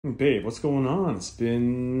Babe, what's going on? It's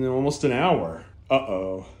been almost an hour.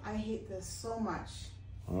 Uh-oh. I hate this so much.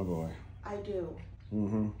 Oh boy. I do.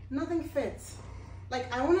 Mm-hmm. Nothing fits.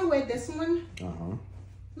 Like, I want to wear this one. Uh-huh.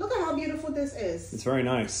 Look at how beautiful this is. It's very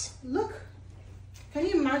nice. Look. Can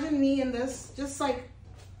you imagine me in this? Just like,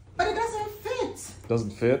 but it doesn't fit. Doesn't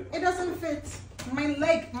fit? It doesn't fit. My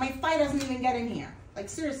leg, my thigh doesn't even get in here. Like,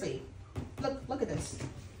 seriously. Look at this.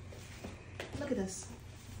 Look at this.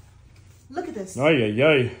 Look at this. Ay, ay,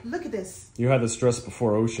 ay. Look at this. You had this dress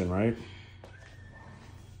before Ocean, right?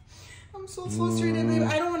 I'm so frustrated, babe.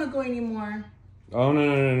 I don't want to go anymore. Oh, no.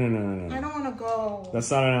 I don't want to go. That's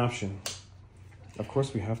not an option. Of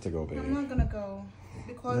course we have to go, baby. I'm not gonna go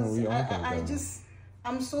because No, we are gonna go.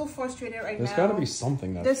 I'm so frustrated right now. There's got to be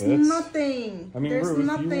something that There's fits. nothing. I mean, there's Ruth,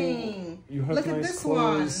 nothing. You have Look nice at this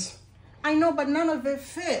clothes. one. I know, but none of it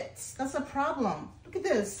fits. That's a problem. Look at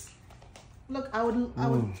this. Look, I would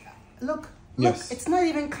look. Yes. It's not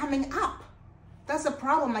even coming up. That's a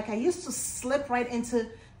problem. Like, I used to slip right into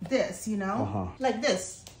this, you know, like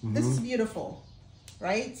this. This is beautiful,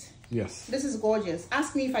 right? Yes. This is gorgeous.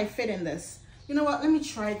 Ask me if I fit in this. You know what? Let me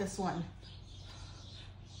try this one.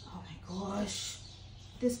 Oh my gosh.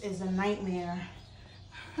 This is a nightmare.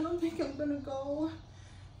 I don't think I'm gonna go.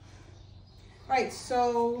 Right,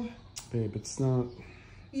 so. Babe, it's not.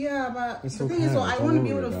 Yeah, but it's the okay. thing is, I want to be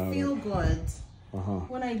able Don't to worry feel good about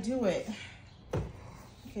when I do it.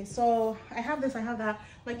 Okay, so I have this, I have that.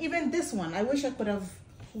 Like, even this one, I wish I could have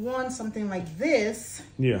worn something like this.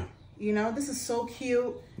 Yeah. You know, this is so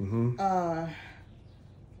cute.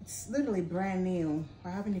 It's literally brand new. I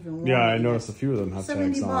haven't even worn it. Yeah, I noticed a few of them have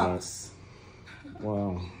tags $70. on it.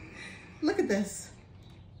 Wow. Look at this.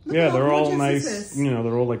 Look Yeah, at how they're all gorgeous nice, this is. you know,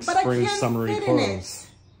 they're all like But I spring, can't summery fit in clothes.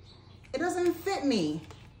 it doesn't fit me.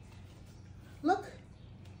 Look.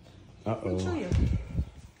 Let me show Uh-oh. you.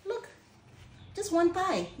 Look. Just one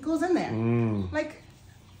thigh goes in there. Like,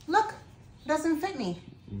 look. Doesn't fit me.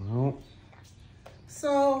 Well,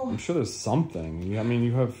 So. I'm sure there's something. I mean,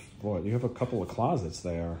 you have, what, you have a couple of closets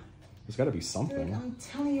there. There's got to be something. Dude, I'm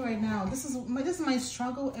telling you right now, this is my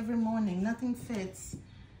struggle every morning. Nothing fits.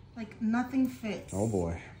 Like, nothing fits. Oh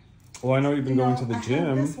boy. Well, I know you've been going to the I gym.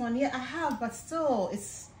 have this one. Yeah, I have, but still,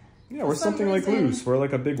 it's. Yeah, wear something like loose. Wear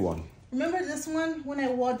like a big one. Remember this one when I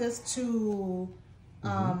wore this to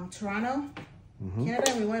Toronto,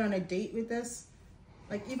 Canada? We went on a date with this.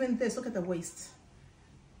 Like, even this, look at the waist.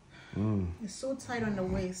 It's so tight on the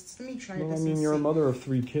waist. Let me try this. Well, I mean, you're a mother of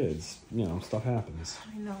 3 kids. You know, stuff happens.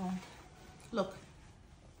 I know. Look.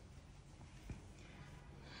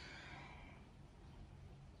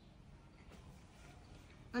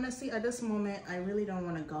 Honestly, at this moment, I really don't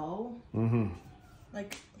want to go.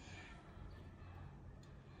 Like.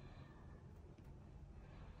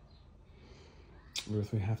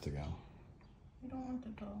 Ruth, we have to go. I don't want to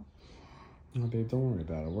go. No, babe, don't worry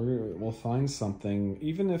about it. We'll find something,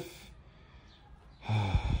 even if...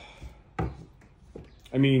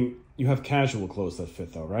 I mean, you have casual clothes that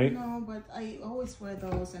fit though, right? No, but I always wear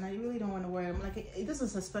those and I really don't want to wear them. Like, this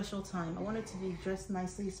is a special time. I want it to be dressed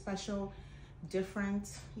nicely, special, different,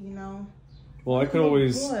 you know? Well, I could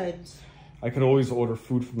always order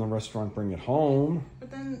food from the restaurant, bring it home.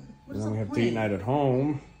 But then, what's And then the we have point? date night at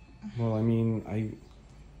home. Well, I mean, I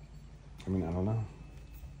don't know.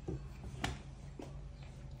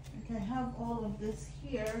 Okay, I have all of this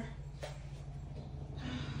here.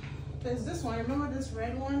 There's this one. Remember this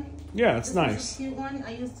red one? Yeah, it's This nice. is a cute one.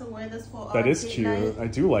 I used to wear this for That is date cute. night. I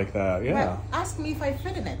do like that. Yeah. But ask me if I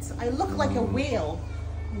fit in it. I look like a whale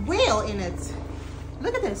in it.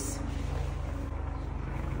 Look at this.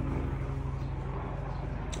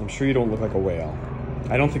 I'm sure you don't look like a whale.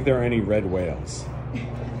 I don't think there are any red whales.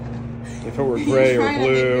 If it were gray or You're trying to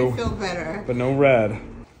blue, make me feel better. but no red.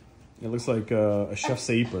 It looks like a chef's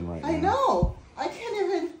apron right now. I know. I can't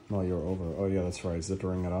even. No, you're over. Oh yeah, that's right.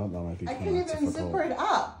 Zippering it up. That might be I kind can't of even difficult. zipper it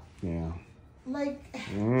up. Yeah. Like.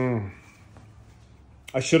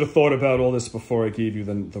 I should have thought about all this before I gave you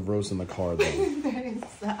the rose in the car, though. That is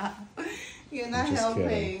sad. You're not I'm just helping.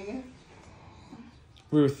 kidding.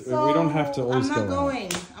 Ruth, So, we don't have to always I'm not go.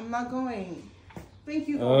 going. I'm not going. Thank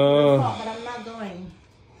you for the thought, but I'm not going.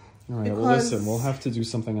 All right. Well, Because- listen. We'll have to do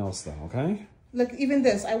something else, though. Okay? Look, even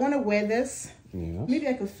this. I want to wear this. Yeah. Maybe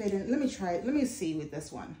I could fit in. Let me try it. Let me see with this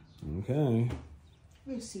one. Okay.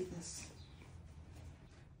 Let me see this.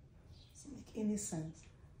 Doesn't make any sense.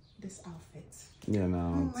 This outfit. Yeah. No. I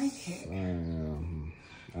don't like it.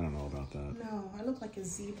 I don't know about that. No, I look like a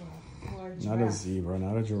zebra or a giraffe. Not a zebra.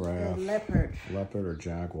 Not a giraffe. A leopard Leopard or or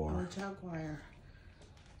jaguar. a jaguar.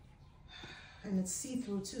 And it's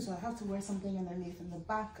see-through too, so I have to wear something underneath. In the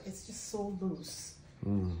back, it's just so loose.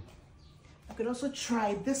 I could also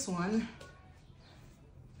try this one.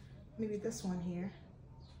 Maybe this one here.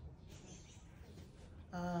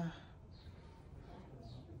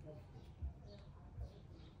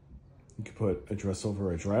 You could put a dress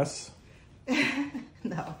over a dress.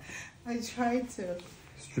 No, I tried to.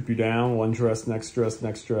 Strip you down, one dress, next dress,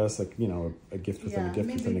 next dress, like, you know, a gift within a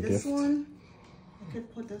gift within a gift. Maybe this one. I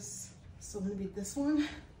could put this, so maybe this one.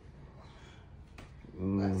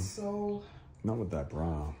 But so. Not with that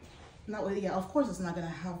bra. Not with, yeah, of course it's not gonna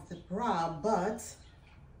have the bra, but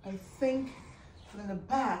I think from the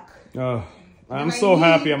back. I'm so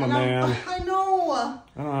happy I'm a man. I know.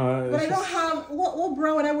 But I don't have, what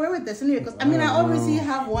bra would I wear with this anyway? Because I mean, I obviously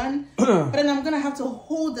have one, but then I'm gonna have to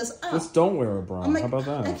hold this up. Just don't wear a bra. Like, how about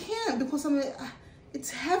that? I can't because I'm like, it's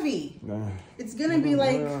heavy. Nah. It's gonna be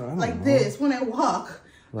like this when I walk.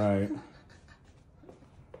 Right.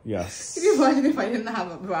 Yes. Can you imagine if I didn't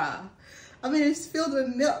have a bra? I mean, it's filled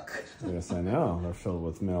with milk. Yes, I know. They're filled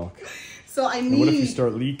with milk. So I need. And what if you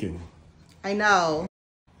start leaking? I know.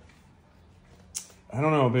 I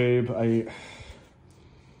don't know, babe.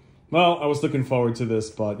 Well, I was looking forward to this,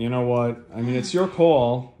 but you know what? I mean, it's your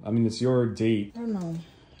call. I mean, it's your date. I don't know.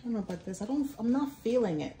 I don't know about this. I'm not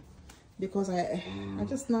feeling it because I'm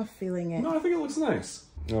just not feeling it. No, I think it looks nice.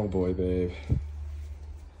 Oh boy, babe.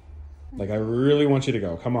 Like, I really want you to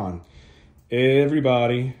go. Come on.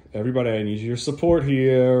 Everybody, I need your support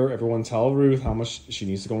here. Everyone tell Ruth how much she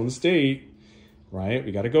needs to go on this date. Right?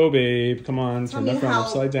 We gotta go, babe. Come on, turn that frown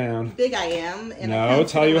upside down. Big I am. And no,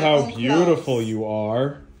 tell you how beautiful you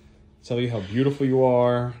are. Tell you how beautiful you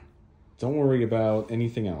are. Don't worry about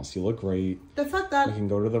anything else. You look great. The fact that we can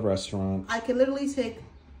go to the restaurant. I can literally take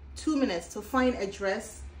 2 minutes to find a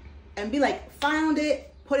dress and be like, found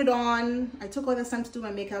it, put it on. I took all this time to do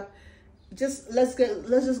my makeup. Let's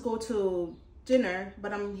just go to dinner,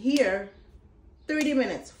 but I'm here 30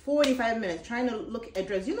 minutes, 45 minutes trying to look at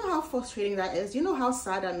dress. You know how frustrating that is? You know how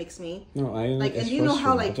sad that makes me? No, like, and you know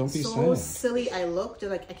how like so silly I look? Just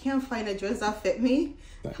like I can't find a dress that fit me.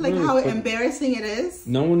 Like how embarrassing it is.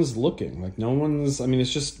 No one's looking. Like no one's, I mean,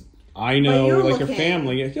 it's just, I know, like your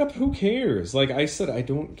family. Yep, who cares? Like I said, I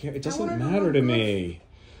don't care. It doesn't matter to me.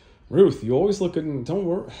 Ruth, you always look good. Don't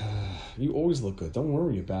worry. You always look good. Don't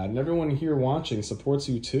worry about it. And everyone here watching supports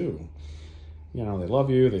you too. You know, they love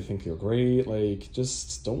you. They think you're great. Like,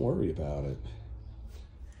 just don't worry about it.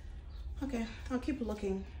 Okay, I'll keep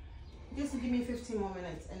looking. Just give me 15 more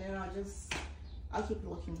minutes, and then I'll keep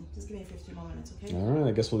looking. Just give me 15 more minutes, okay? All right,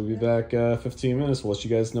 I guess we'll be back 15 minutes. We'll let you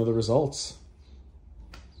guys know the results.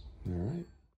 All right.